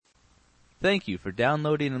Thank you for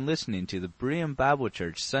downloading and listening to the Berean Bible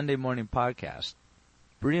Church Sunday Morning Podcast.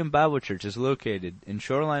 Berean Bible Church is located in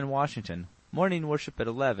Shoreline, Washington, morning worship at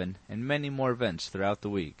 11, and many more events throughout the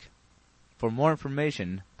week. For more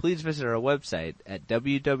information, please visit our website at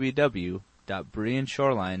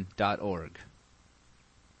www.bereanshoreline.org.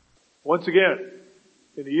 Once again,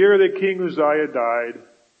 in the year that King Uzziah died,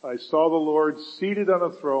 I saw the Lord seated on a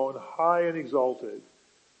throne, high and exalted,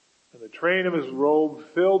 and the train of his robe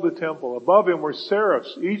filled the temple. Above him were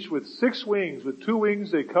seraphs, each with 6 wings. With 2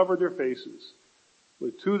 wings they covered their faces.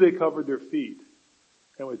 With 2 they covered their feet.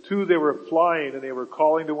 And with 2 they were flying, and they were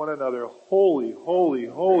calling to one another, Holy, holy,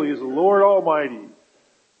 holy is the Lord Almighty.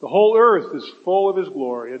 The whole earth is full of his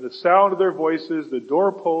glory. And the sound of their voices, the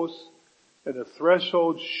doorposts and the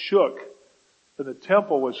threshold shook, and the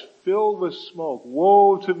temple was filled with smoke.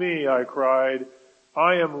 Woe to me, I cried.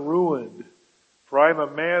 I am ruined, for I am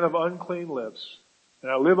a man of unclean lips,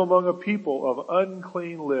 and I live among a people of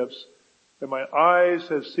unclean lips, and my eyes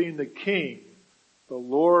have seen the King, the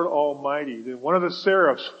Lord Almighty. Then one of the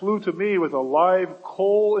seraphs flew to me with a live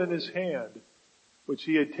coal in his hand, which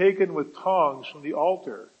he had taken with tongs from the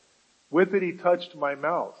altar. With it he touched my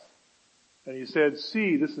mouth. And he said,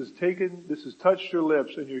 See, this has touched your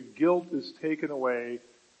lips, and your guilt is taken away,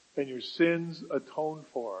 and your sins atoned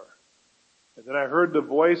for. And then I heard the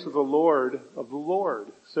voice of the Lord,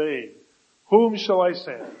 saying, Whom shall I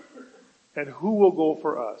send? And who will go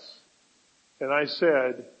for us? And I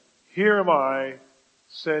said, Here am I,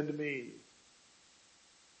 send me.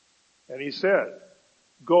 And he said,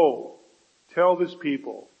 Go, tell this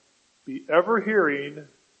people, be ever hearing,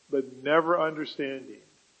 but never understanding.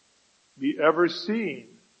 Be ever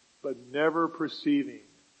seeing, but never perceiving.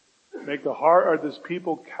 Make the heart of this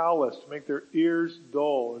people callous, make their ears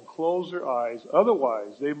dull, and close their eyes.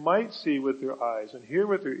 Otherwise, they might see with their eyes, and hear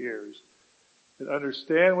with their ears, and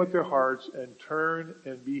understand with their hearts, and turn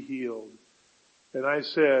and be healed. And I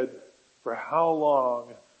said, For how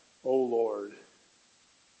long, O Lord?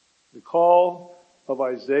 The call of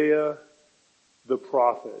Isaiah the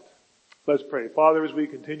prophet. Let's pray. Father, as we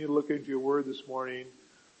continue to look into your word this morning,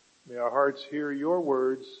 may our hearts hear your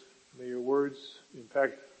words. May your words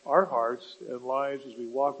impact our hearts and lives as we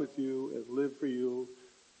walk with you and live for you.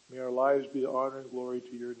 May our lives be honor and glory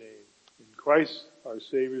to your name. In Christ, our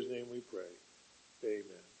Savior's name, we pray.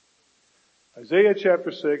 Amen. Isaiah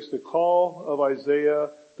chapter 6, the call of Isaiah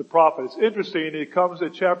the prophet. It's interesting, it comes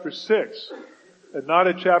at chapter 6 and not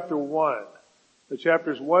at chapter 1. The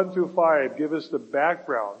chapters 1 through 5 give us the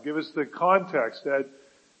background, give us the context that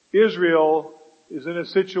Israel is in a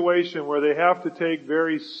situation where they have to take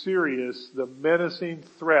very serious the menacing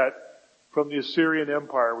threat from the Assyrian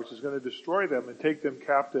Empire, which is going to destroy them and take them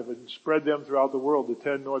captive and spread them throughout the world, the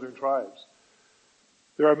 10 northern tribes.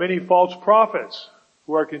 There are many false prophets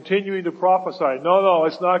who are continuing to prophesy, no,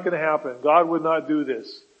 it's not going to happen. God would not do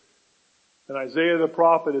this. And Isaiah the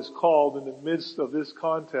prophet is called in the midst of this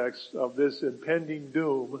context of this impending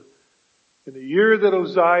doom. In the year that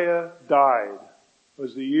Uzziah died,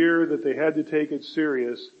 was the year that they had to take it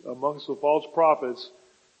serious amongst the false prophets,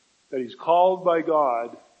 that he's called by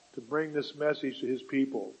God to bring this message to his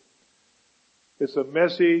people. It's a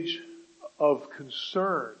message of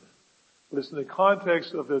concern, but it's in the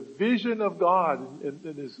context of the vision of God and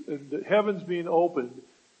the heavens being opened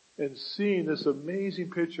and seeing this amazing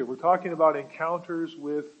picture. We're talking about encounters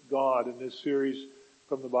with God in this series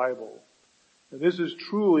from the Bible. And this is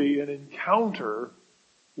truly an encounter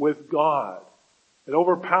with God. An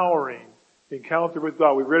overpowering encounter with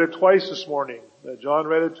God. We read it twice this morning. John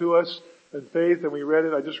read it to us in faith,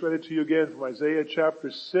 and I just read it to you again from Isaiah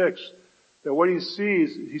chapter 6. That what he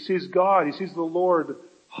sees God, he sees the Lord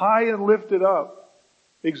high and lifted up,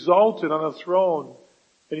 exalted on a throne,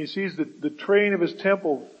 and he sees the train of his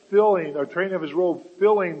robe filling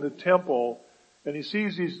the temple, and he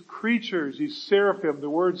sees these creatures, these seraphim.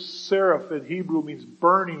 The word seraph in Hebrew means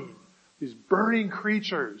burning. These burning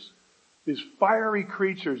creatures. These fiery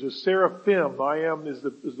creatures, the seraphim, I am is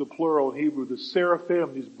the plural in Hebrew, the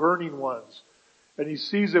seraphim, these burning ones. And he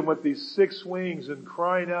sees them with these 6 wings and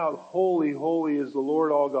crying out, Holy, holy is the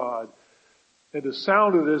Lord all God. And the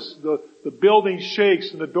sound of this, the building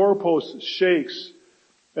shakes and the doorpost shakes.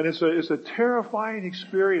 And it's a terrifying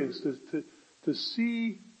experience to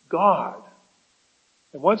see God.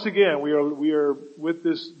 And once again, we are with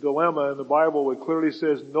this dilemma in the Bible where it clearly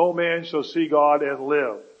says, no man shall see God and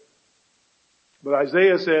live. But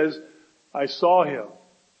Isaiah says, I saw him.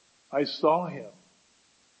 I saw him.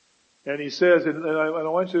 And he says, and I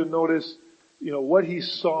want you to notice, what he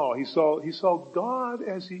saw. He saw God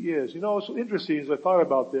as he is. It's interesting as I thought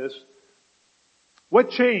about this. What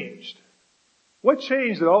changed? What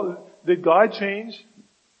changed? did God change?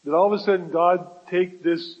 Did all of a sudden God take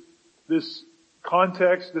this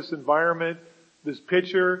context, this environment, this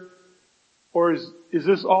picture, or is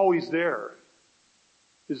this always there?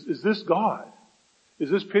 Is this God? Is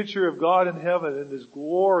this picture of God in heaven and His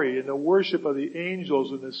glory and the worship of the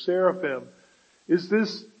angels and the seraphim, is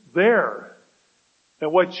this there?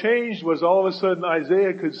 And what changed was all of a sudden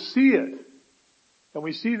Isaiah could see it. And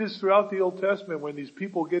we see this throughout the Old Testament when these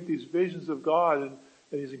people get these visions of God and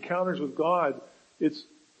these encounters with God.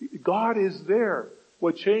 God is there.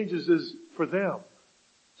 What changes is for them.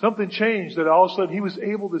 Something changed that all of a sudden he was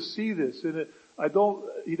able to see this. And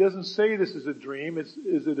he doesn't say this is a dream. Is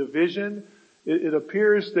it a vision? It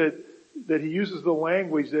appears that he uses the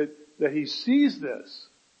language that he sees this.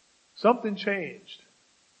 Something changed.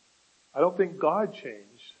 I don't think God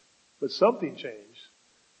changed, but something changed.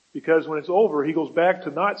 Because when it's over, he goes back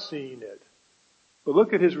to not seeing it. But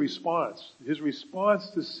look at his response. His response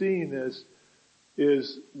to seeing this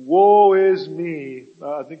is, woe is me.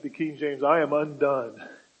 I think the King James, I am undone.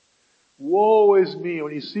 Woe is me.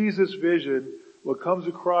 When he sees this vision, what comes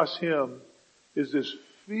across him is this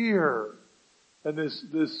fear. And this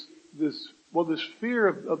fear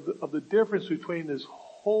of the difference between this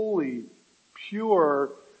holy,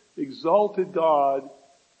 pure, exalted God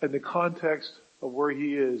and the context of where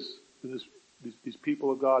he is, these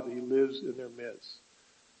people of God, that he lives in their midst.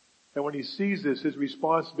 And when he sees this, his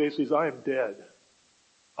response basically is, I am dead.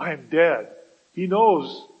 I am dead. He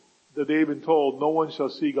knows that they've been told, no one shall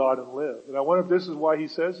see God and live. And I wonder if this is why he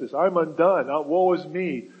says this. I'm undone. Woe is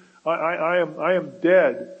me. I am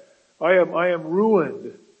dead. I am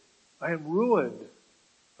ruined. I am ruined.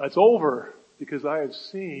 It's over because I have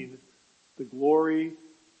seen the glory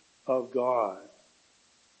of God.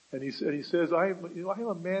 And he says, I am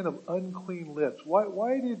a man of unclean lips.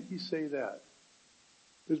 Why did he say that?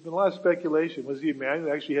 There's been a lot of speculation. Was he a man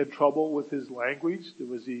who actually had trouble with his language?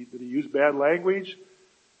 Did he use bad language?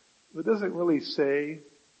 It doesn't really say.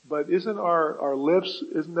 But isn't our lips,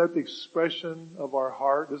 isn't that the expression of our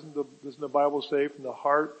heart? Doesn't the Bible say from the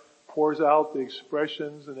heart pours out the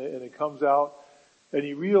expressions and it comes out? And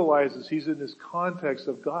he realizes he's in this context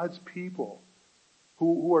of God's people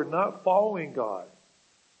who are not following God.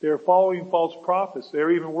 They're following false prophets. They're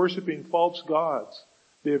even worshiping false gods.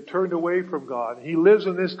 They have turned away from God. He lives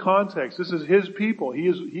in this context. This is his people. He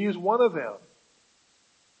is one of them.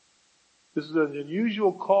 This is an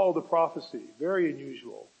unusual call to prophecy. Very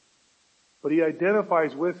unusual. But he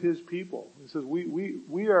identifies with his people. He says,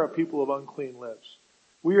 we are a people of unclean lips.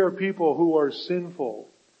 We are people who are sinful.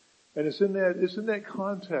 And it's in that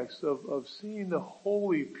context of seeing the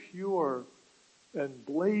holy, pure, and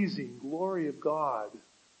blazing glory of God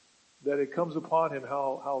that it comes upon him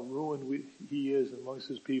how ruined he is amongst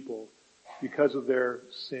his people because of their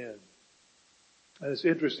sin. And it's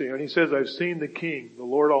interesting. And he says, I've seen the King, the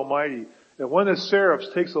Lord Almighty. And one of the seraphs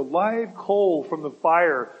takes a live coal from the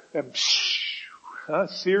fire and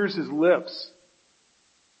sears his lips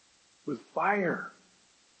with fire.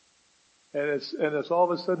 And it's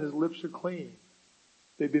all of a sudden his lips are clean.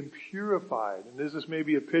 They've been purified. And this is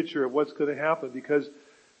maybe a picture of what's going to happen, because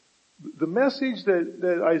the message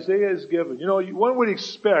that Isaiah is given, one would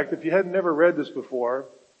expect, if you had never read this before,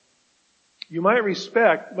 you might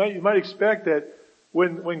expect that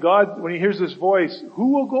when he hears this voice,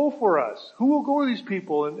 who will go for us? Who will go to these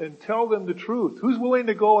people and tell them the truth? Who's willing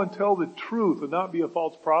to go and tell the truth and not be a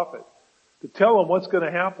false prophet? To tell them what's going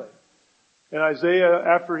to happen. And Isaiah,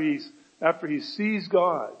 after he sees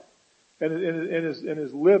God, and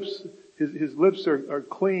his lips are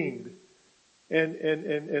cleaned,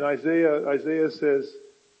 and Isaiah says,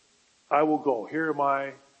 I will go. Here am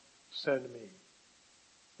I, send me.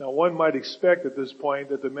 Now one might expect at this point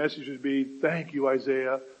that the message would be, thank you,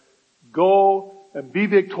 Isaiah. Go and be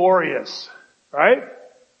victorious. Right?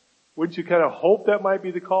 Wouldn't you kind of hope that might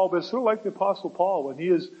be the call? But it's sort of like the Apostle Paul.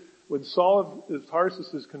 When Saul of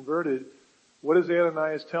Tarsus is converted, what does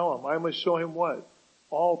Ananias tell him? I must show him what?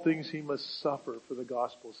 All things he must suffer for the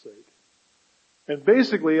gospel's sake. And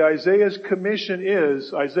basically Isaiah's commission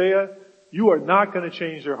is, Isaiah, you are not going to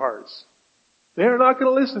change their hearts. They are not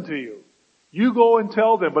going to listen to you. You go and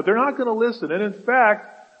tell them, but they're not going to listen. And in fact,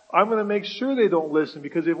 I'm going to make sure they don't listen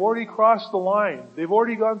because they've already crossed the line. They've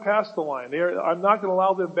already gone past the line. I'm not going to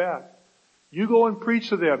allow them back. You go and preach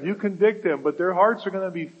to them. You convict them, but their hearts are going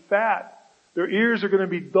to be fat. Their ears are going to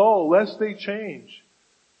be dull lest they change.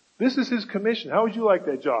 This is his commission. How would you like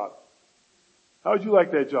that job? How would you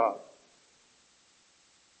like that job?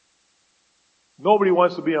 Nobody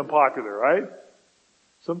wants to be unpopular, right?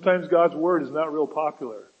 Sometimes God's word is not real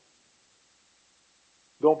popular.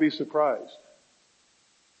 Don't be surprised.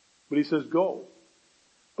 But he says, go.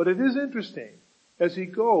 But it is interesting, as he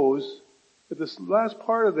goes, at this last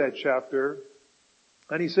part of that chapter,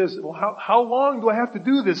 and he says, well, how long do I have to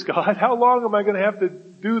do this, God? How long am I going to have to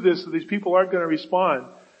do this so these people aren't going to respond?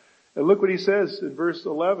 And look what he says in verse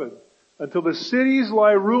 11. Until the cities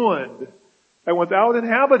lie ruined and without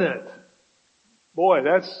inhabitant. Boy,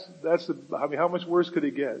 how much worse could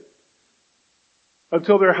it get?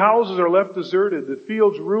 Until their houses are left deserted, the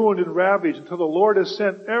fields ruined and ravaged, until the Lord has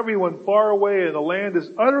sent everyone far away and the land is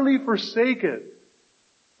utterly forsaken.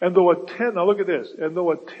 And though now look at this, and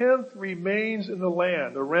though a tenth remains in the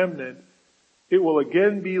land, a remnant, it will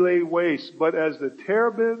again be laid waste. But as the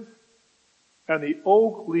terebinth and the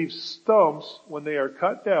oak leave stumps when they are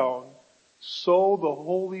cut down, so the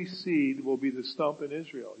holy seed will be the stump in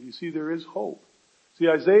Israel. You see, there is hope. See,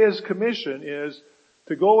 Isaiah's commission is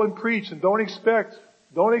to go and preach, and don't expect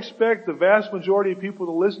the vast majority of people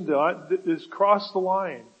to listen to it is cross the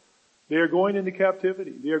line. They are going into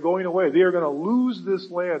captivity. They are going away. They are going to lose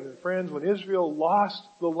this land. And friends, when Israel lost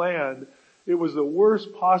the land, it was the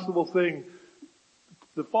worst possible thing.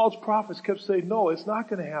 The false prophets kept saying, no, it's not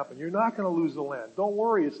going to happen. You're not going to lose the land. Don't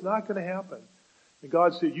worry, it's not going to happen. And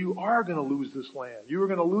God said, you are going to lose this land. You are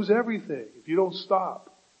going to lose everything if you don't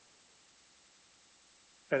stop.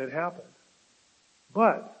 And it happened.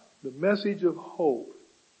 But the message of hope,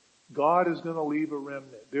 God is going to leave a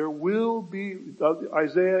remnant. There will be,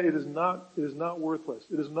 Isaiah, it is not worthless.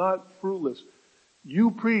 It is not fruitless.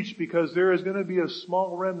 You preach because there is going to be a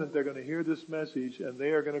small remnant that are going to hear this message and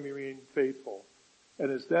they are going to remain faithful. And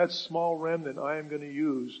it's that small remnant I am going to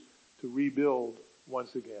use to rebuild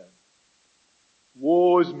once again.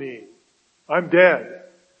 Woe is me. I'm dead.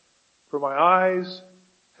 For my eyes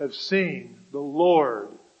have seen the Lord,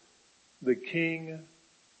 the King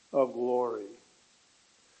of glory.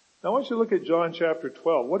 Now I want you to look at John chapter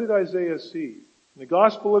 12. What did Isaiah see? In the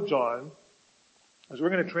Gospel of John, as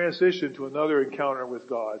we're going to transition to another encounter with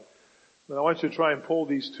God, and I want you to try and pull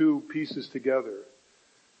these two pieces together.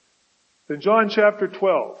 In John chapter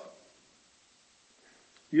 12,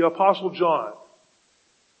 the Apostle John,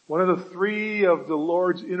 one of the three of the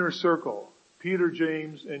Lord's inner circle, Peter,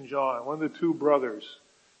 James, and John, one of the two brothers,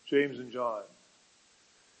 James and John.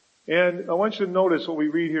 And I want you to notice what we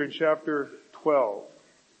read here in chapter 12.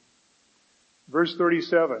 Verse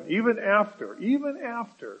 37, even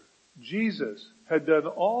after Jesus had done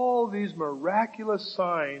all these miraculous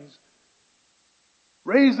signs,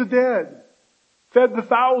 raised the dead, fed the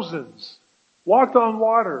thousands, walked on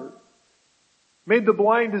water, made the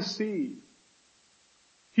blind to see,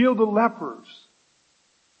 healed the lepers,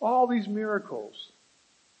 all these miracles,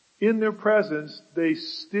 in their presence, they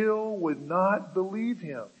still would not believe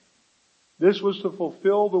him. This was to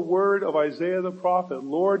fulfill the word of Isaiah the prophet,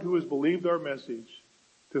 Lord, who has believed our message?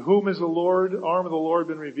 To whom has the arm of the Lord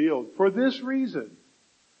been revealed? For this reason,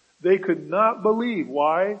 they could not believe.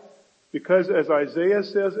 Why? Because as Isaiah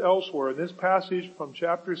says elsewhere, in this passage from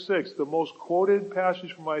chapter 6, the most quoted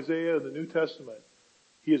passage from Isaiah in the New Testament,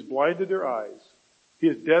 he has blinded their eyes. He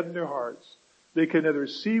has deadened their hearts. They can neither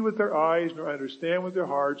see with their eyes, nor understand with their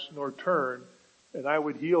hearts, nor turn, and I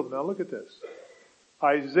would heal them. Now look at this.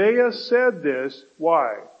 Isaiah said this,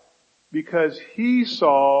 why? Because he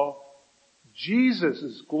saw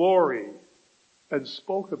Jesus' glory and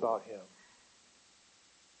spoke about him.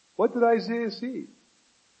 What did Isaiah see?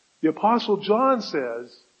 The Apostle John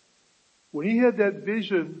says, when he had that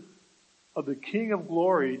vision of the King of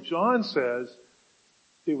glory, John says,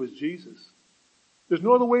 it was Jesus. There's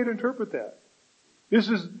no other way to interpret that.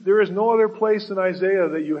 There is no other place in Isaiah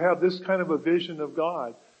that you have this kind of a vision of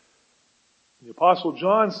God. The Apostle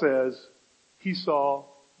John says he saw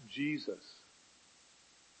Jesus.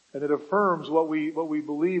 And it affirms what we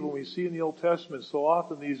believe when we see in the Old Testament so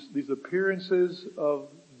often these appearances of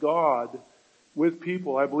God with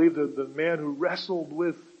people. I believe that the man who wrestled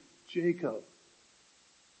with Jacob,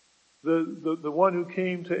 the one who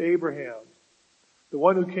came to Abraham, the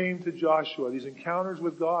one who came to Joshua, these encounters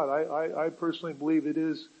with God, I personally believe it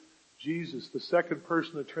is Jesus, the second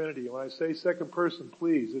person of the Trinity. And when I say second person,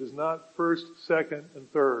 please, it is not first, second,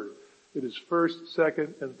 and third. It is first,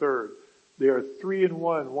 second, and third. They are three in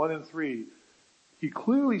one in three. He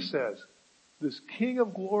clearly says this King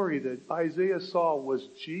of glory that Isaiah saw was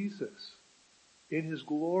Jesus in his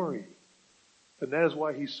glory. And that is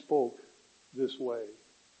why he spoke this way.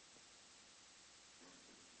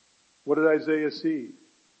 What did Isaiah see?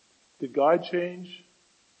 Did God change?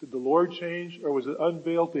 Did the Lord change? Or was it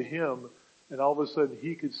unveiled to him and all of a sudden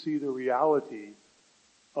he could see the reality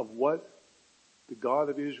of what the God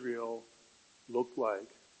of Israel looked like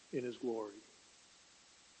in his glory?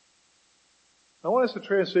 I want us to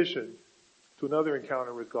transition to another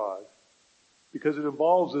encounter with God. because it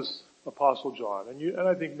involves this Apostle John. And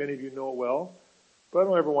I think many of you know it well, but I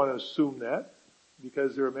don't ever want to assume that,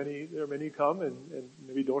 because there are many who come and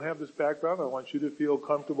maybe don't have this background. I want you to feel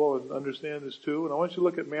comfortable and understand this too. And I want you to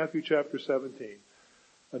look at Matthew chapter 17.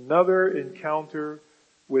 Another encounter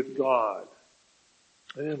with God.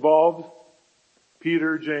 It involved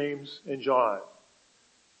Peter, James, and John.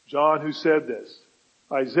 John, who said this,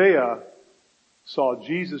 Isaiah saw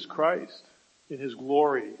Jesus Christ in his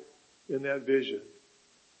glory in that vision.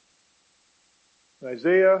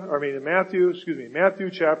 Matthew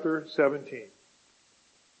chapter 17.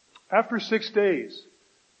 After 6 days.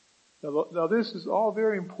 Now this is all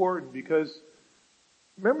very important, because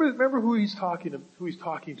remember who he's talking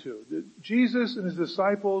to. Jesus and his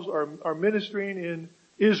disciples are ministering in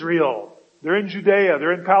Israel. They're in Judea,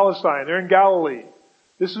 they're in Palestine, they're in Galilee.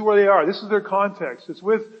 This is where they are. This is their context. It's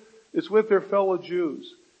with their fellow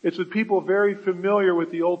Jews. It's with people very familiar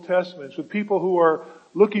with the Old Testament. It's with people who are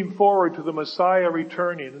looking forward to the Messiah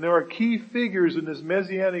returning. And there are key figures in this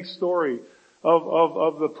messianic story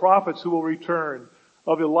of the prophets who will return,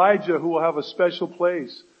 of Elijah who will have a special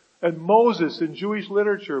place, and Moses in Jewish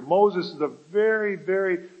literature. Moses is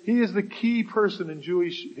he is the key person in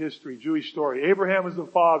Jewish history, Jewish story. Abraham is the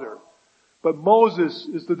father, but Moses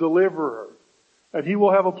is the deliverer, and he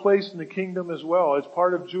will have a place in the kingdom as well. It's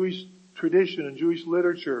part of Jewish tradition and Jewish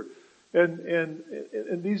literature, and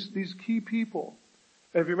these key people.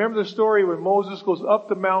 And if you remember the story when Moses goes up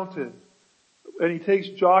the mountain, and he takes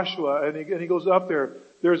Joshua, and he goes up there.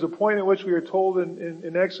 There's a point at which we are told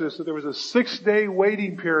in Exodus that there was a 6-day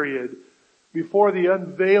waiting period before the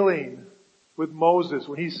unveiling with Moses,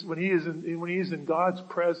 when he is in God's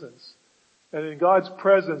presence. And in God's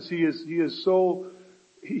presence, he is so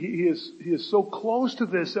close to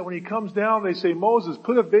this that when he comes down, they say, Moses,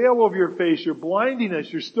 put a veil over your face. You're blinding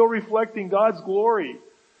us. You're still reflecting God's glory.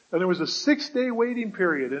 And there was a 6-day waiting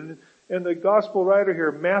period. And the gospel writer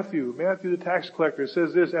here, Matthew the tax collector,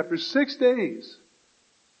 says this: after 6 days,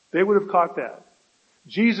 they would have caught that.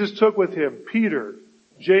 Jesus took with him Peter,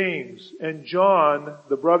 James, and John,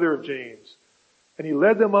 the brother of James, and he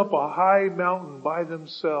led them up a high mountain by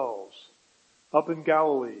themselves, up in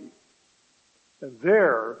Galilee. And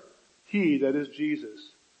there, he, that is Jesus,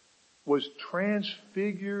 was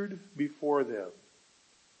transfigured before them.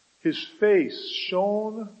 His face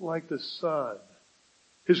shone like the sun.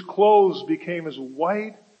 His clothes became as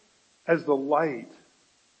white as the light.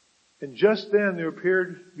 And just then there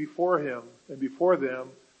appeared before him and before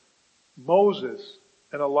them Moses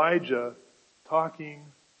and Elijah talking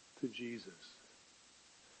to Jesus.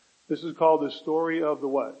 This is called the story of the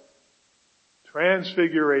what?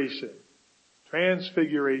 Transfiguration.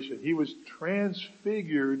 Transfiguration. He was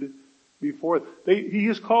transfigured before. He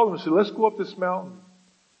just called them and said, let's go up this mountain.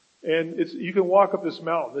 And you can walk up this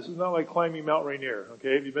mountain. This is not like climbing Mount Rainier, okay?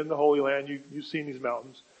 If you've been to the Holy Land, you've seen these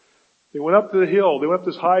mountains. They went up to the hill. They went up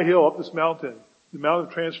this high hill, up this mountain, the Mount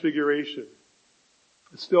of Transfiguration.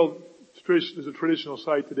 It's still is a traditional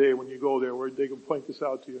site today when you go there, where they can point this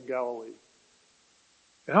out to you in Galilee.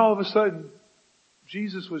 And all of a sudden,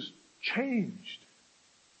 Jesus was changed.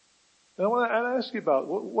 And I want to ask you about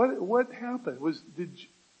what happened.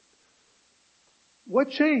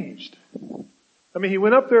 What changed? I mean, he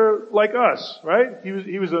went up there like us, right? He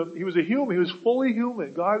was a human. He was fully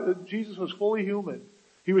human. Jesus was fully human.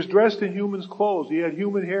 He was dressed in human's clothes. He had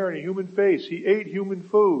human hair and a human face. He ate human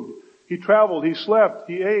food. He traveled. He slept.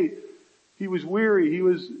 He ate. He was weary. He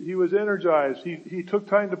was energized. He took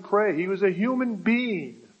time to pray. He was a human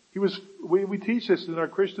being. We teach this in our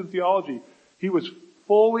Christian theology. He was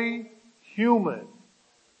fully human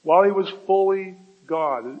while he was fully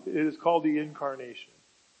God. It is called the incarnation.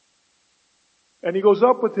 And he goes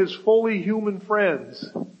up with his fully human friends.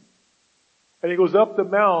 And he goes up the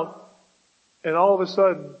mount, and all of a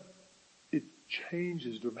sudden, it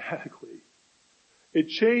changes dramatically. It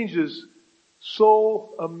changes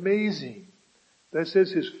so amazing that it says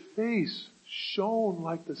his face shone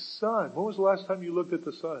like the sun. When was the last time you looked at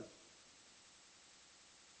the sun?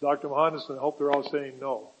 Dr. Mohandas, I hope they're all saying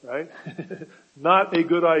no, right? Not a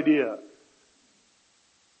good idea.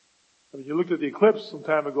 I mean, you looked at the eclipse some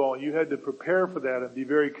time ago and you had to prepare for that and be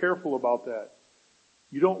very careful about that.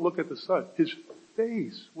 You don't look at the sun. His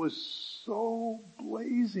face was so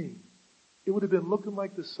blazing. It would have been looking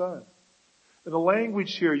like the sun. And the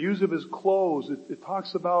language here, use of his clothes, it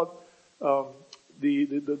talks about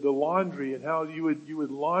the laundry and how you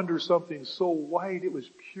would launder something so white, it was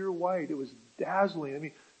pure white, it was dazzling. I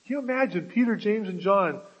mean, can you imagine Peter, James, and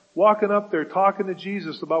John walking up there talking to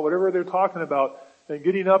Jesus about whatever they're talking about, and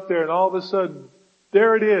getting up there, and all of a sudden,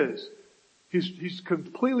 there it is. He's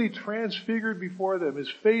completely transfigured before them.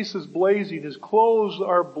 His face is blazing. His clothes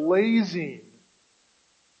are blazing.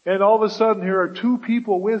 And all of a sudden here are two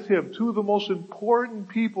people with him, two of the most important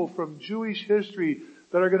people from Jewish history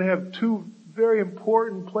that are going to have two very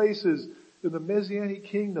important places in the Messianic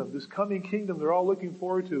kingdom, this coming kingdom they're all looking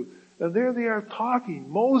forward to. And there they are talking,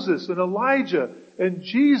 Moses and Elijah and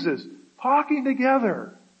Jesus talking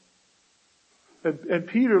together. And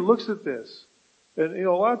Peter looks at this. And,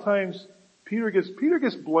 a lot of times Peter gets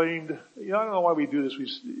blamed. I don't know why we do this.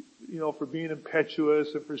 For being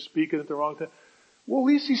impetuous and for speaking at the wrong time. Well, at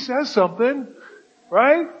least he says something,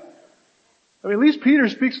 right? I mean, at least Peter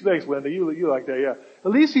speaks. Thanks, Linda. You like that, yeah.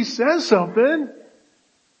 At least he says something.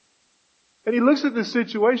 And he looks at this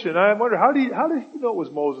situation. I wonder, how did he know it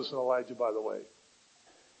was Moses and Elijah, by the way?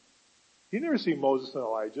 He never seen Moses and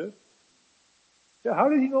Elijah. Yeah, how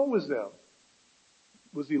did he know it was them?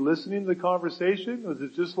 Was he listening to the conversation? Was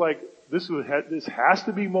it just like, this has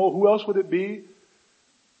to be who else would it be?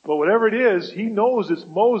 But whatever it is, he knows it's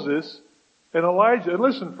Moses and Elijah. And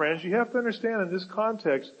listen, friends, you have to understand in this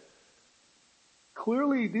context,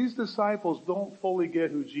 clearly these disciples don't fully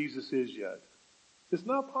get who Jesus is yet. It's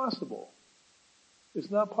not possible.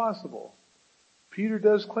 It's not possible. Peter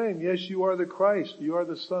does claim, yes, you are the Christ. You are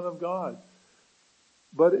the Son of God.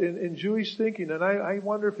 But in Jewish thinking, and I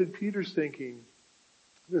wonder if in Peter's thinking,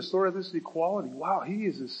 there's sort of this equality. Wow, he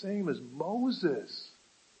is the same as Moses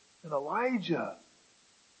and Elijah.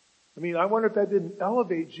 I mean, I wonder if that didn't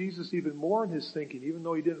elevate Jesus even more in his thinking, even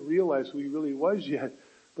though he didn't realize who he really was yet.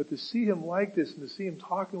 But to see him like this and to see him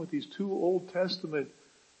talking with these two Old Testament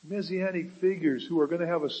Messianic figures who are going to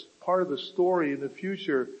have a part of the story in the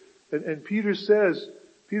future. And Peter says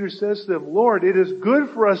to them, Lord, it is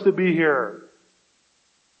good for us to be here.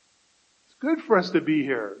 It's good for us to be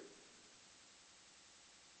here.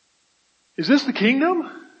 Is this the kingdom?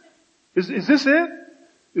 Is this it?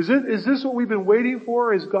 Is this what we've been waiting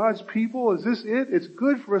for as God's people? Is this it? It's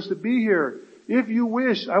good for us to be here. If you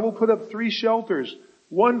wish, I will put up 3 shelters.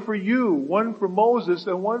 One for you, one for Moses,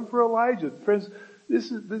 and one for Elijah. Friends,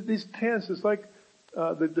 these tents, it's like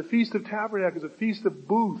the Feast of Tabernacles, a feast of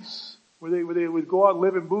booths, where they would go out and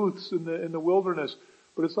live in booths in the wilderness.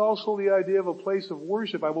 But it's also the idea of a place of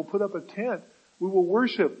worship. I will put up a tent. We will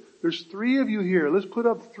worship. There's 3 of you here. Let's put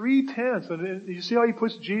up 3 tents. And you see how he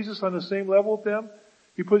puts Jesus on the same level with them?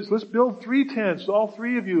 Let's build 3 tents, all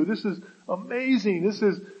 3 of you. This is amazing.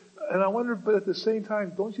 And I wonder, but at the same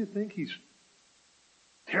time, don't you think he's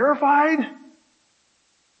terrified?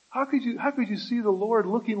 How could you see the Lord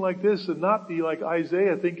looking like this and not be like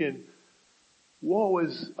Isaiah thinking, woe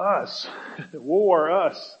is us. Woe are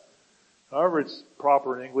us. However it's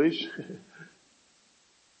proper in English.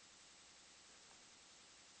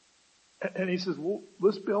 And he says, well,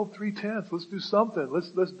 let's build 3 tents. Let's do something.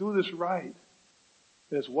 Let's do this right.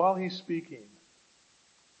 And it's while he's speaking.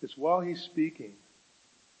 While he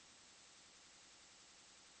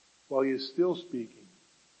is still speaking.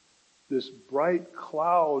 This bright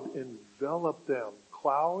cloud enveloped them.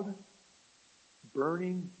 Cloud?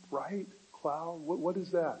 Burning, bright cloud? What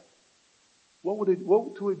is that?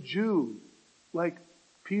 What to a Jew like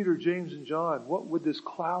Peter, James, and John, what would this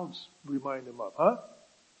cloud remind them of? Huh?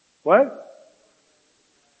 What?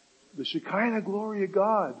 The Shekinah glory of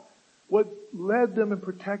God. What led them and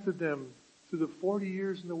protected them through the 40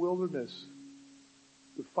 years in the wilderness.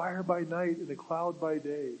 The fire by night and the cloud by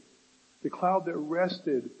day. The cloud that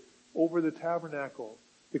rested over the tabernacle.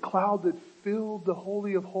 The cloud that filled the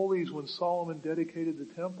Holy of Holies when Solomon dedicated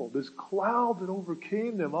the temple. This cloud that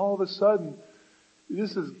overcame them all of a sudden.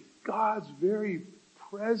 This is God's very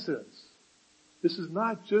presence. This is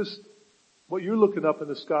not just what you're looking up in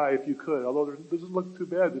the sky if you could. Although it doesn't look too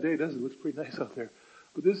bad today, does it? It looks pretty nice out there.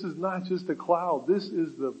 But this is not just a cloud. This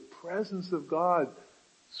is the presence of God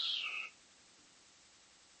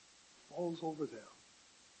falls over them.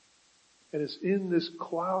 And it's in this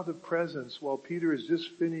cloud of presence while Peter has just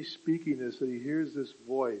finished speaking this that he hears this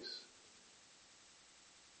voice.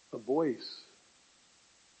 A voice.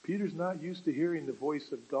 Peter's not used to hearing the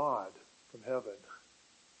voice of God from heaven.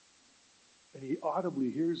 And he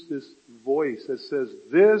audibly hears this voice that says,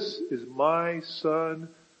 "This is my Son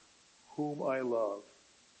whom I love.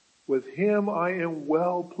 With him I am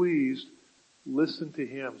well pleased. Listen to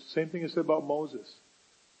him." Same thing is said about Moses.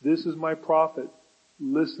 This is my prophet.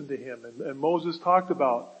 Listen to him. And Moses talked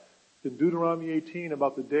about in Deuteronomy 18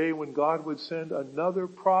 about the day when God would send another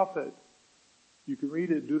prophet. You can read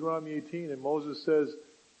it in Deuteronomy 18 and Moses says,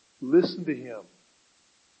 listen to him.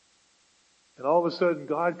 And all of a sudden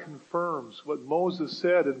God confirms what Moses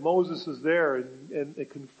said, and Moses is there and it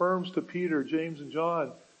confirms to Peter, James, and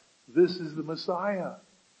John, this is the Messiah.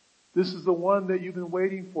 This is the one that you've been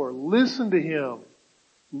waiting for. Listen to him.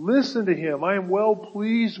 Listen to him. I am well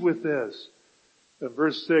pleased with this. In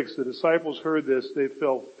verse 6, the disciples heard this. They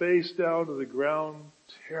fell face down to the ground,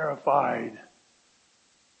 terrified.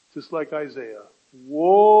 Just like Isaiah.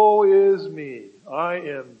 Woe is me. I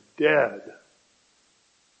am dead.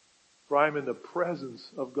 For I am in the presence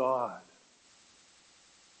of God.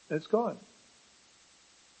 And it's gone.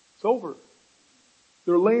 It's over.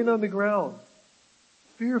 They're laying on the ground,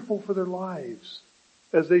 fearful for their lives,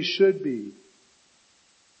 as they should be.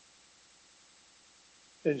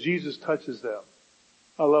 And Jesus touches them.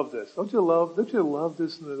 I love this. Don't you love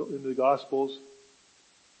this in the Gospels?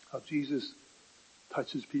 How Jesus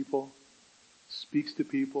touches people, speaks to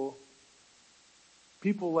people.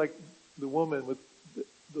 People like the woman with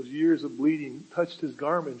those years of bleeding touched his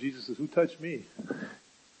garment. Jesus says, who touched me?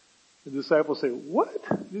 The disciples say, what?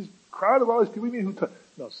 This crowd of all these people, you mean who touched?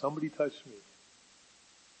 No, somebody touched me.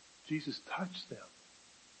 Jesus touched them.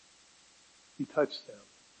 He touched them.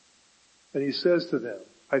 And he says to them,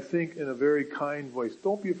 I think in a very kind voice,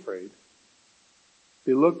 don't be afraid.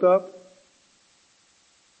 They looked up.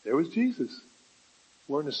 There was Jesus.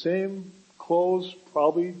 Wearing the same clothes,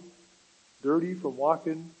 probably dirty from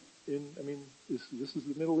walking in, this is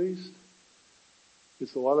the Middle East.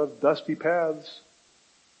 It's a lot of dusty paths.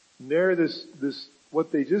 And there, this,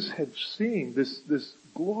 what they just had seen, this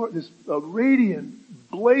glory, this radiant,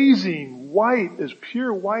 blazing white, as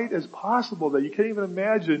pure white as possible that you can't even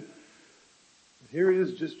imagine. And here it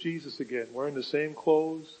is, just Jesus again, wearing the same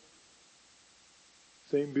clothes,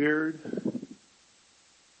 same beard.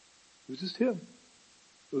 It was just him.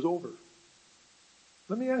 It was over.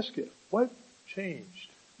 Let me ask you, what changed?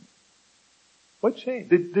 What changed?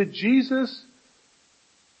 Did Jesus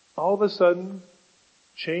all of a sudden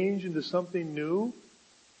change into something new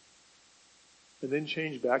and then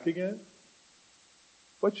change back again?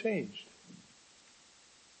 What changed?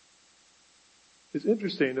 It's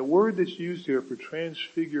interesting. The word that's used here for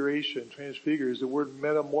transfiguration, transfigure, is the word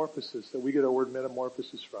metamorphosis, that we get our word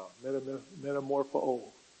metamorphosis from. Metamorpho.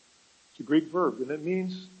 It's a Greek verb, and it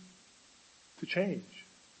means to change.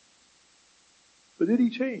 But did he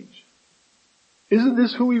change? Isn't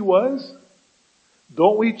this who he was?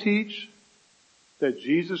 Don't we teach that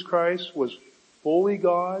Jesus Christ was fully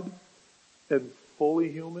God and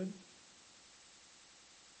fully human?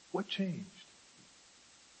 What changed?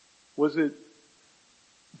 Was it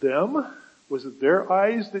them? Was it their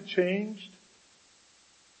eyes that changed?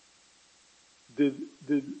 Did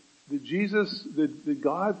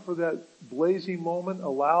God for that blazing moment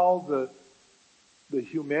allow the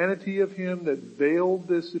humanity of him that veiled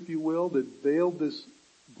this, if you will, that veiled this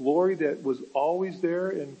glory that was always there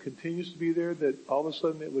and continues to be there, that all of a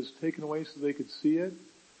sudden it was taken away so they could see it?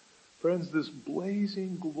 Friends, this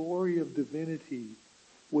blazing glory of divinity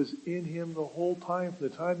was in him the whole time, from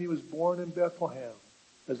the time he was born in Bethlehem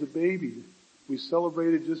as a baby. We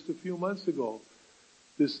celebrated just a few months ago.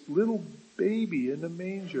 This little baby in the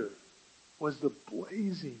manger was the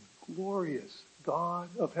blazing, glorious God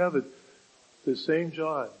of heaven. The same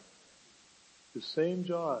John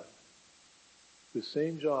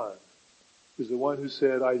is the one who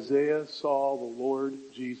said, Isaiah saw the Lord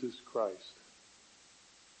Jesus Christ.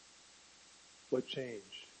 What changed?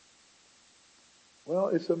 Well,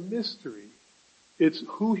 it's a mystery. It's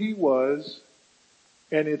who he was,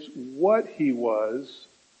 and it's what he was,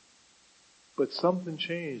 but something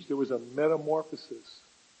changed. There was a metamorphosis.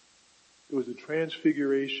 It was a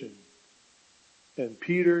transfiguration. And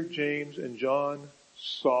Peter, James, and John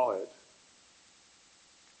saw it.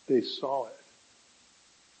 They saw it.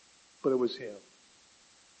 But it was him.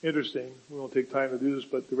 Interesting. We won't take time to do this,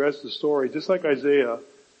 but the rest of the story, just like Isaiah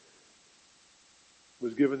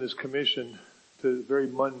was given this commission to very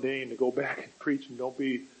mundane to go back and preach, and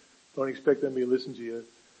don't expect them to listen to you.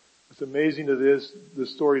 What's amazing to this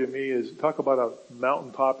story to me is, talk about a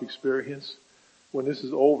mountaintop experience. When this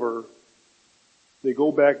is over, they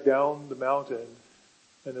go back down the mountain,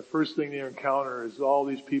 and the first thing they encounter is all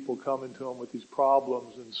these people coming to them with these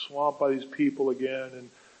problems, and swamped by these people again, and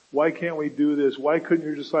why can't we do this? Why couldn't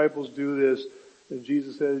your disciples do this? And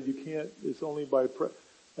Jesus said, you can't, it's only by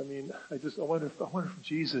I wonder if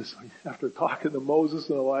Jesus, after talking to Moses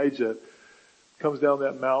and Elijah, comes down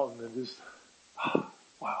that mountain and just,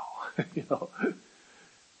 wow,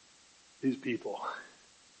 these people.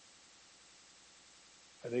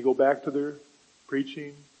 And they go back to their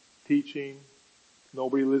preaching, teaching,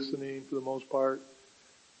 nobody listening for the most part,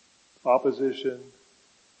 opposition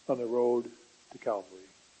on the road to Calvary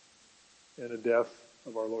and the death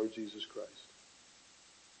of our Lord Jesus Christ.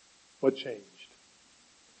 What changed?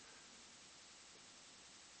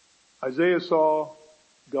 Isaiah saw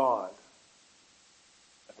God.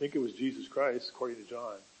 I think it was Jesus Christ, according to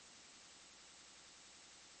John.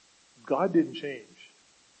 God didn't change.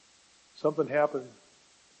 Something happened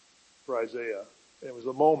for Isaiah. It was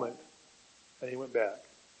a moment, and he went back.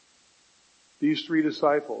 These three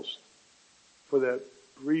disciples, for that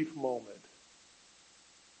brief moment,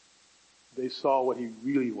 they saw what he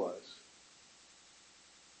really was.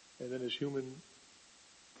 And then his human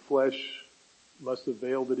flesh must have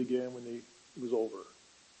veiled it again when it was over.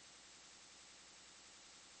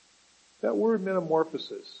 That word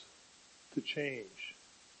metamorphosis, to change.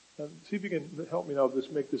 Now, see if you can help me now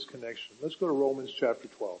make this connection. Let's go to Romans chapter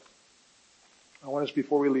 12. I want us,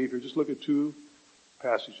 before we leave here, just look at two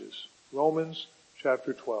passages. Romans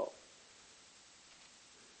chapter 12.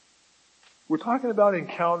 We're talking about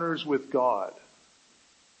encounters with God.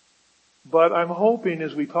 But I'm hoping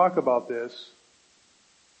as we talk about this,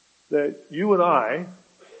 that you and I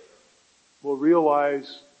will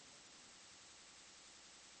realize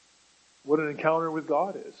what an encounter with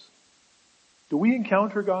God is. Do we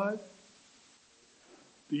encounter God?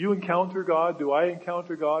 Do you encounter God? Do I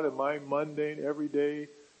encounter God in my mundane, everyday,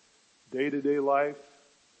 day-to-day life?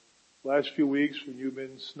 Last few weeks when you've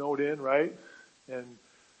been snowed in, right? And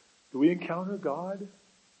do we encounter God?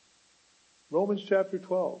 Romans chapter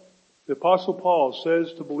 12. The Apostle Paul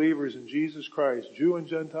says to believers in Jesus Christ, Jew and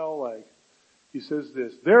Gentile alike, he says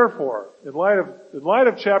this, therefore, in light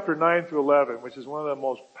of chapter 9 through 11, which is one of the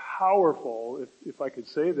most powerful, if I could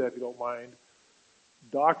say that if you don't mind,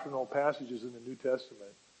 doctrinal passages in the New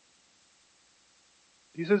Testament.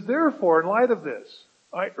 He says, therefore, in light of this,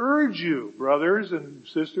 I urge you, brothers and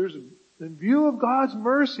sisters, in view of God's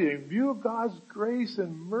mercy, in view of God's grace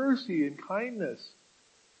and mercy and kindness,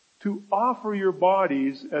 to offer your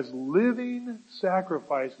bodies as living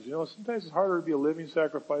sacrifices. You know, sometimes it's harder to be a living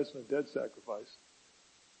sacrifice than a dead sacrifice.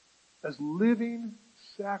 As living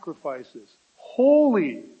sacrifices.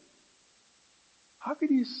 Holy. How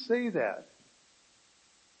could you say that?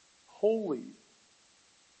 Holy.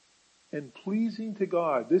 And pleasing to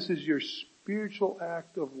God. This is your spiritual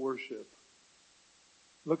act of worship.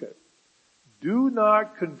 Look at it. Do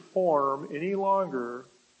not conform any longer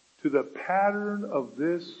to the pattern of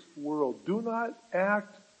this world. Do not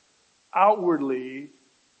act outwardly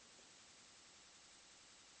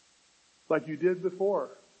like you did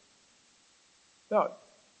before. Now,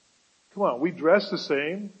 come on, we dress the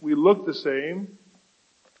same, we look the same.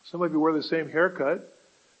 Some of you wear the same haircut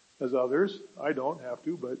as others. I don't have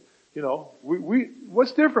to, but you know,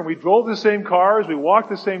 what's different? We drove the same cars, we walk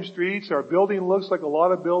the same streets, our building looks like a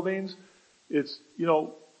lot of buildings. It's, you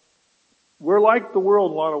know, we're like the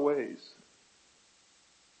world in a lot of ways.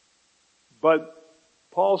 But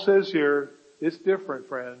Paul says here, it's different,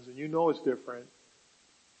 friends, and you know it's different.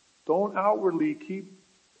 Don't outwardly keep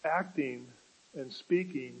acting and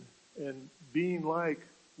speaking and being like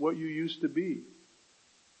what you used to be.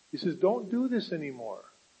 He says, don't do this anymore.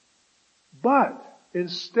 But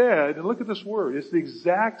instead, and look at this word, it's the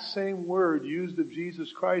exact same word used of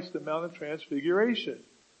Jesus Christ, the Mount of Transfiguration.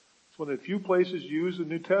 It's one of the few places used in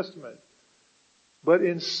the New Testament. But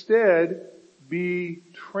instead, be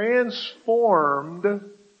transformed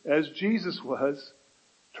as Jesus was,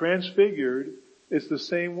 transfigured. It's the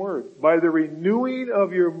same word. By the renewing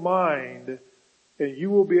of your mind, and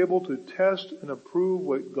you will be able to test and approve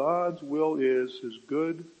what God's will is, His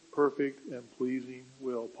good, perfect, and pleasing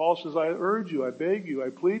will. Paul says, I urge you, I beg you, I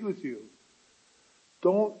plead with you.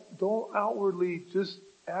 Don't outwardly just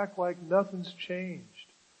act like nothing's changed.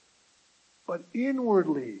 But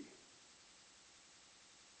inwardly,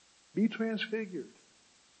 be transfigured.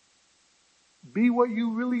 Be what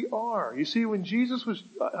you really are. You see, when Jesus was,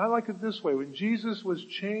 I like it this way, when Jesus was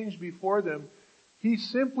changed before them, He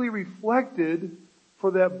simply reflected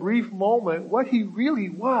for that brief moment what He really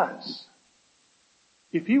was.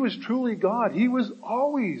 If He was truly God, He was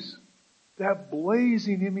always that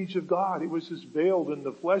blazing image of God. It was just veiled in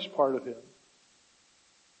the flesh part of Him.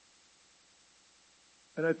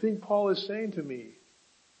 And I think Paul is saying to me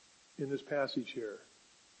in this passage here,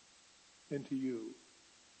 and to you,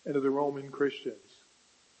 and to the Roman Christians,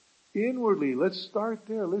 inwardly, let's start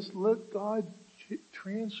there. Let's let God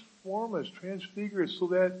transform us, transfigure us, so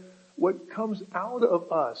that what comes out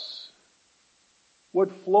of us, what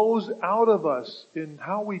flows out of us in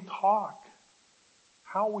how we talk,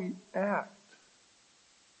 how we act,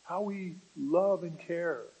 how we love and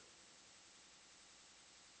care,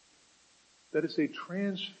 that it's a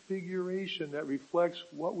transfiguration that reflects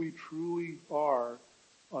what we truly are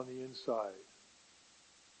on the inside.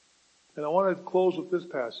 And I want to close with this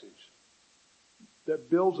passage that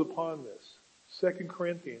builds upon this. 2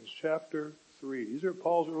 Corinthians chapter 3. These are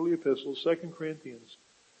Paul's early epistles, 2 Corinthians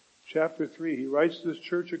chapter 3. He writes to this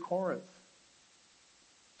church at Corinth.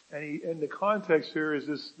 And the context here is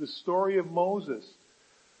this story of Moses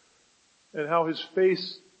and how his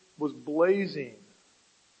face was blazing,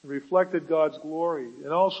 reflected God's glory,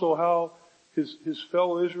 and also how his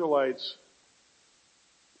fellow Israelites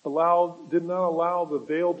did not allow the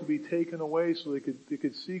veil to be taken away so they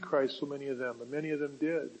could see Christ, so many of them, and many of them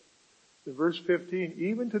did. In verse 15,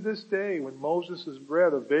 even to this day when Moses is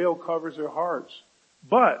read, a veil covers their hearts.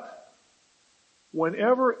 But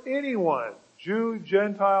whenever anyone, Jew,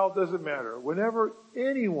 Gentile, doesn't matter, whenever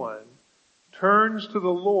anyone turns to the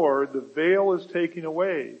Lord, the veil is taken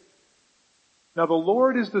away. Now the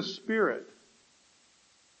Lord is the Spirit.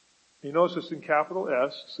 You notice it's in capital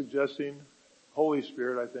S, suggesting Holy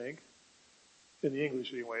Spirit, I think. In the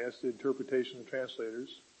English anyway, that's the interpretation of the translators.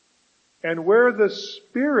 And where the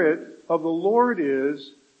Spirit of the Lord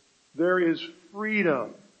is, there is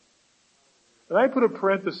freedom. And I put a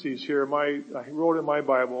parenthesis here, I wrote in my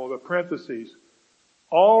Bible, the parentheses.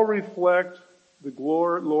 All reflect the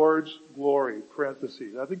Lord's glory,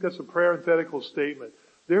 parentheses. I think that's a parenthetical statement.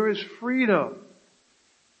 There is freedom.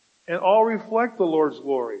 And all reflect the Lord's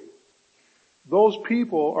glory. Those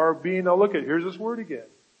people are being, now look at, here's this word again.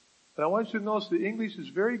 And I want you to notice the English is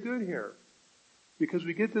very good here. Because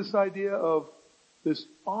we get this idea of this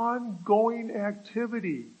ongoing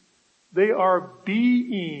activity. They are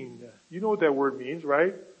being. You know what that word means,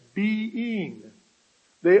 right? Being.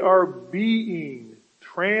 They are being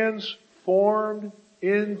transformed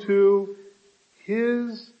into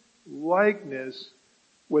His likeness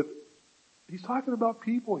with, he's talking about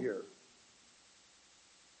people here.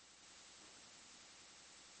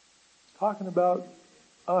 He's talking about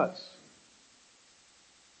us.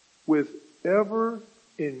 With ever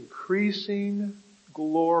increasing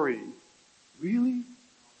glory. Really?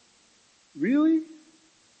 Really?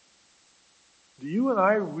 Do you and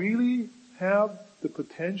I really have the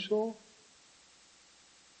potential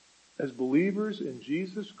as believers in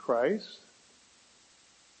Jesus Christ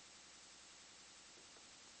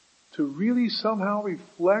to really somehow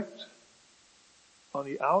reflect on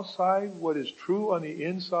the outside what is true on the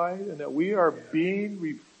inside, and that we are being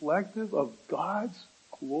reflective of God's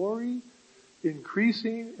glory,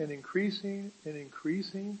 increasing and increasing and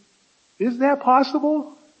increasing? Is that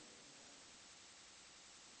possible?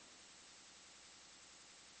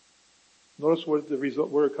 Notice what the result,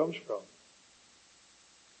 where it comes from.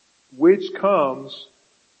 Which comes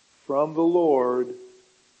from the Lord,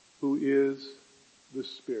 who is the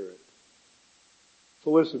Spirit.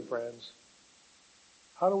 So listen, friends.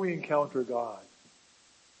 How do we encounter God?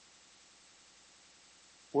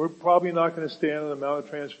 We're probably not going to stand on the Mount of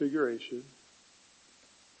Transfiguration.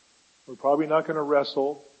 We're probably not going to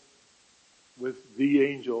wrestle with the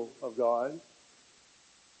angel of God.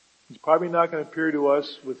 He's probably not going to appear to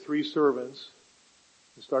us with 3 servants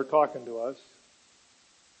and start talking to us.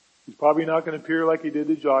 He's probably not going to appear like he did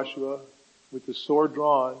to Joshua with the sword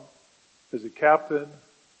drawn as a captain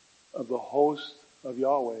of the host of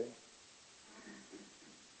Yahweh.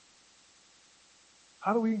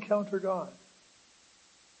 How do we encounter God?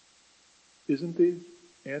 Isn't the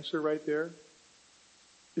answer right there?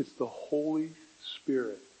 It's the Holy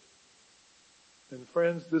Spirit. And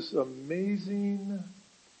friends, this amazing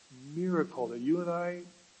miracle that you and I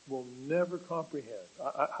will never comprehend.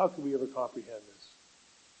 How can we ever comprehend this?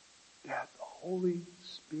 That the Holy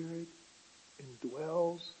Spirit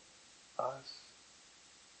indwells us.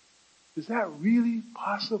 Is that really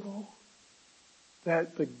possible?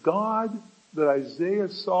 That the God that Isaiah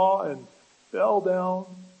saw and fell down,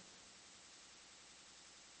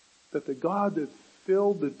 that the God that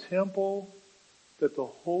filled the temple, that the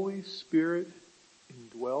Holy Spirit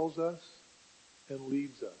indwells us and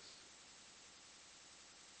leads us.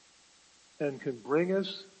 And can bring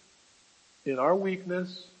us in our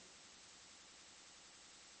weakness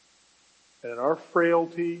and in our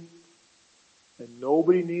frailty. And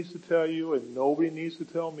nobody needs to tell you and nobody needs to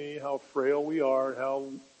tell me how frail we are and how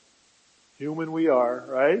human we are,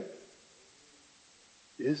 right?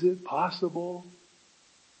 Is it possible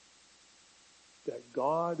that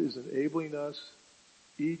God is enabling us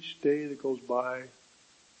each day that goes by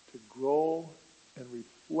to grow and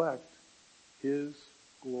reflect His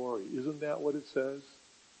glory? Isn't that what it says?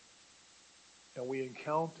 And we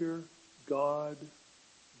encounter God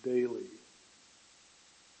daily.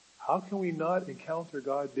 How can we not encounter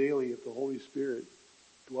God daily if the Holy Spirit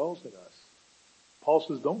dwells in us? Paul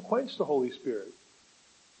says, don't quench the Holy Spirit,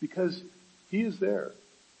 because He is there.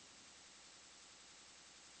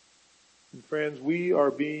 And friends, we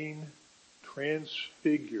are being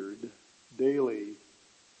transfigured daily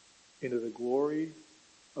into the glory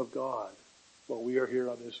of God. while we are here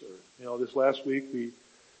on this earth. This last week we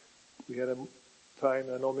had a time,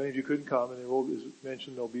 I know many of you couldn't come, and as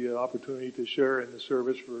mentioned, there'll be an opportunity to share in the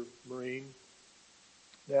service for Marine.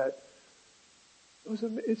 It's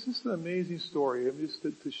just an amazing story. I mean, just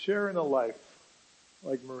to share in a life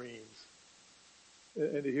like Marine's.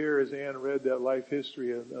 And to hear, as Ann read that life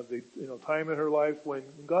history of the time in her life when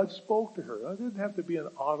God spoke to her. It didn't have to be an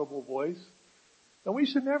audible voice. And we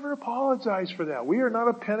should never apologize for that. We are not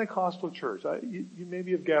a Pentecostal church. You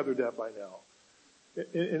maybe have gathered that by now.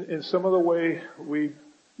 In some of the way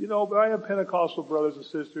but I have Pentecostal brothers and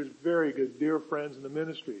sisters, very good, dear friends in the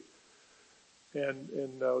ministry. And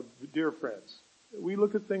dear friends. We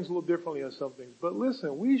look at things a little differently on some things. But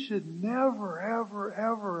listen, we should never, ever,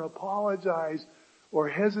 ever apologize or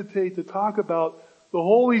hesitate to talk about the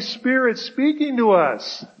Holy Spirit speaking to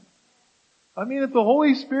us. I mean, if the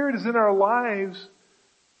Holy Spirit is in our lives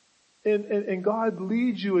and God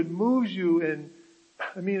leads you and moves you, and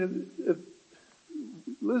I mean,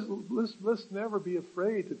 let's never be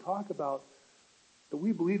afraid to talk about that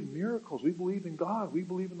we believe in miracles. We believe in God. We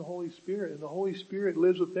believe in the Holy Spirit, and the Holy Spirit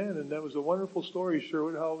lives within. And that was a wonderful story,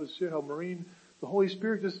 Sherwood, how Maureen, the Holy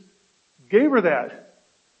Spirit just gave her that.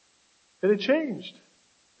 And it changed.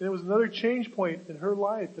 And it was another change point in her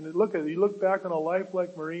life. And you look back on a life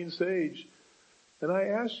like Maureen Sage, and I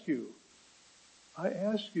ask you,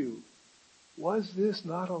 was this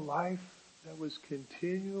not a life that was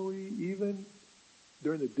continually, even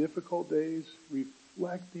during the difficult days,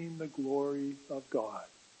 reflecting the glory of God?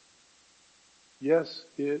 Yes,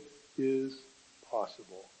 it is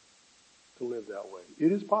possible to live that way.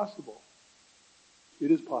 It is possible.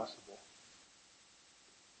 It is possible.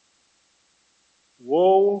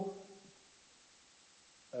 Woe,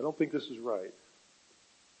 I don't think this is right.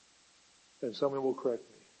 And someone will correct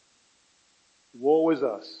me. Woe is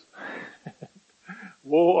us.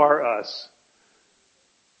 Woe are us.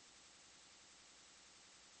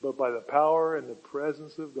 But by the power and the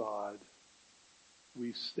presence of God,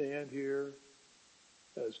 we stand here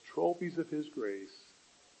as trophies of His grace.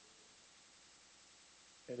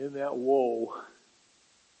 And in that woe,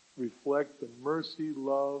 reflect the mercy,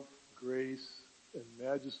 love, grace, and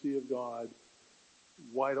majesty of God.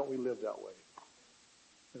 Why don't we live that way?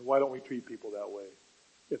 And why don't we treat people that way?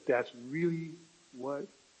 If that's really what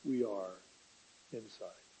we are inside.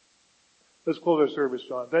 Let's close our service,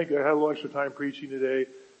 John. Thank you. I had a little extra time preaching today.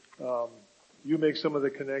 You make some of the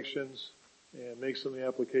connections and make some of the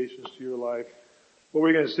applications to your life. What are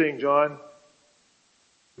we going to sing, John?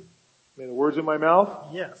 May the words in my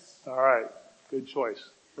mouth? Yes. All right. Good choice.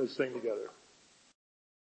 Let's sing together.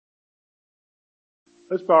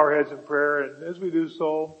 Let's bow our heads in prayer, and as we do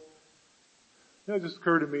so, it just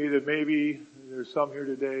occurred to me that maybe there's some here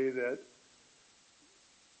today that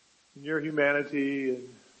in your humanity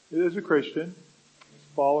and as a Christian,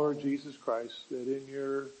 follower of Jesus Christ, that in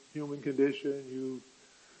your human condition you've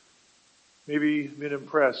maybe been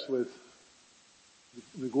impressed with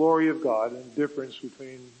the glory of God and the difference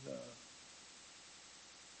between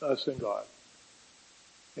us and God.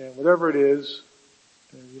 And whatever it is,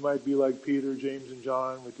 and you might be like Peter, James, and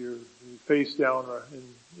John with your face down and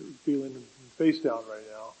feeling face down right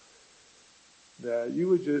now, that you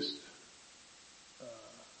would just,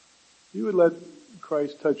 you would let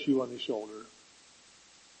Christ touch you on the shoulder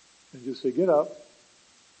and just say, get up.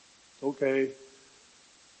 It's okay.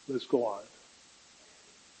 Let's go on.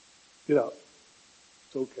 Get up.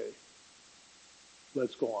 It's okay.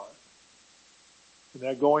 Let's go on. And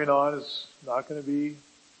that going on is not going to be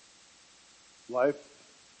life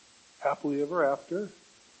happily ever after.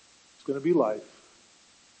 It's going to be life.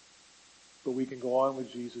 But we can go on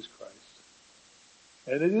with Jesus Christ.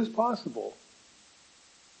 And it is possible.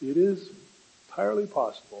 It is entirely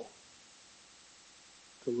possible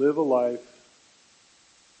to live a life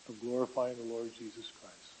of glorifying the Lord Jesus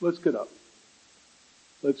Christ. Let's get up.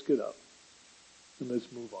 Let's get up. And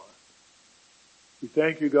let's move on. We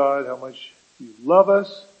thank you, God, how much you love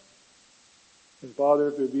us. And Father,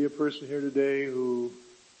 if there be a person here today who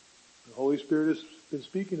the Holy Spirit has been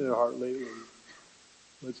speaking in their heart lately,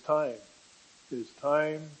 it's time. It's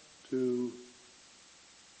time to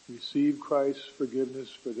receive Christ's forgiveness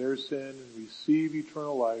for their sin and receive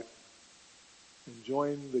eternal life and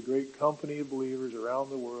join the great company of believers around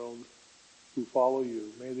the world who follow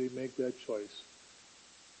you. May they make that choice.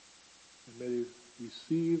 And may they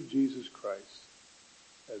receive Jesus Christ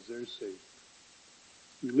as their Savior.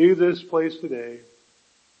 We leave this place today,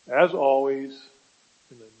 as always,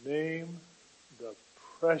 in the name, the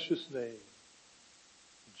precious name,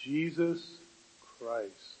 Jesus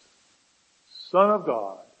Christ, Son of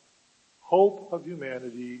God, hope of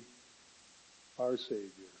humanity, our Savior.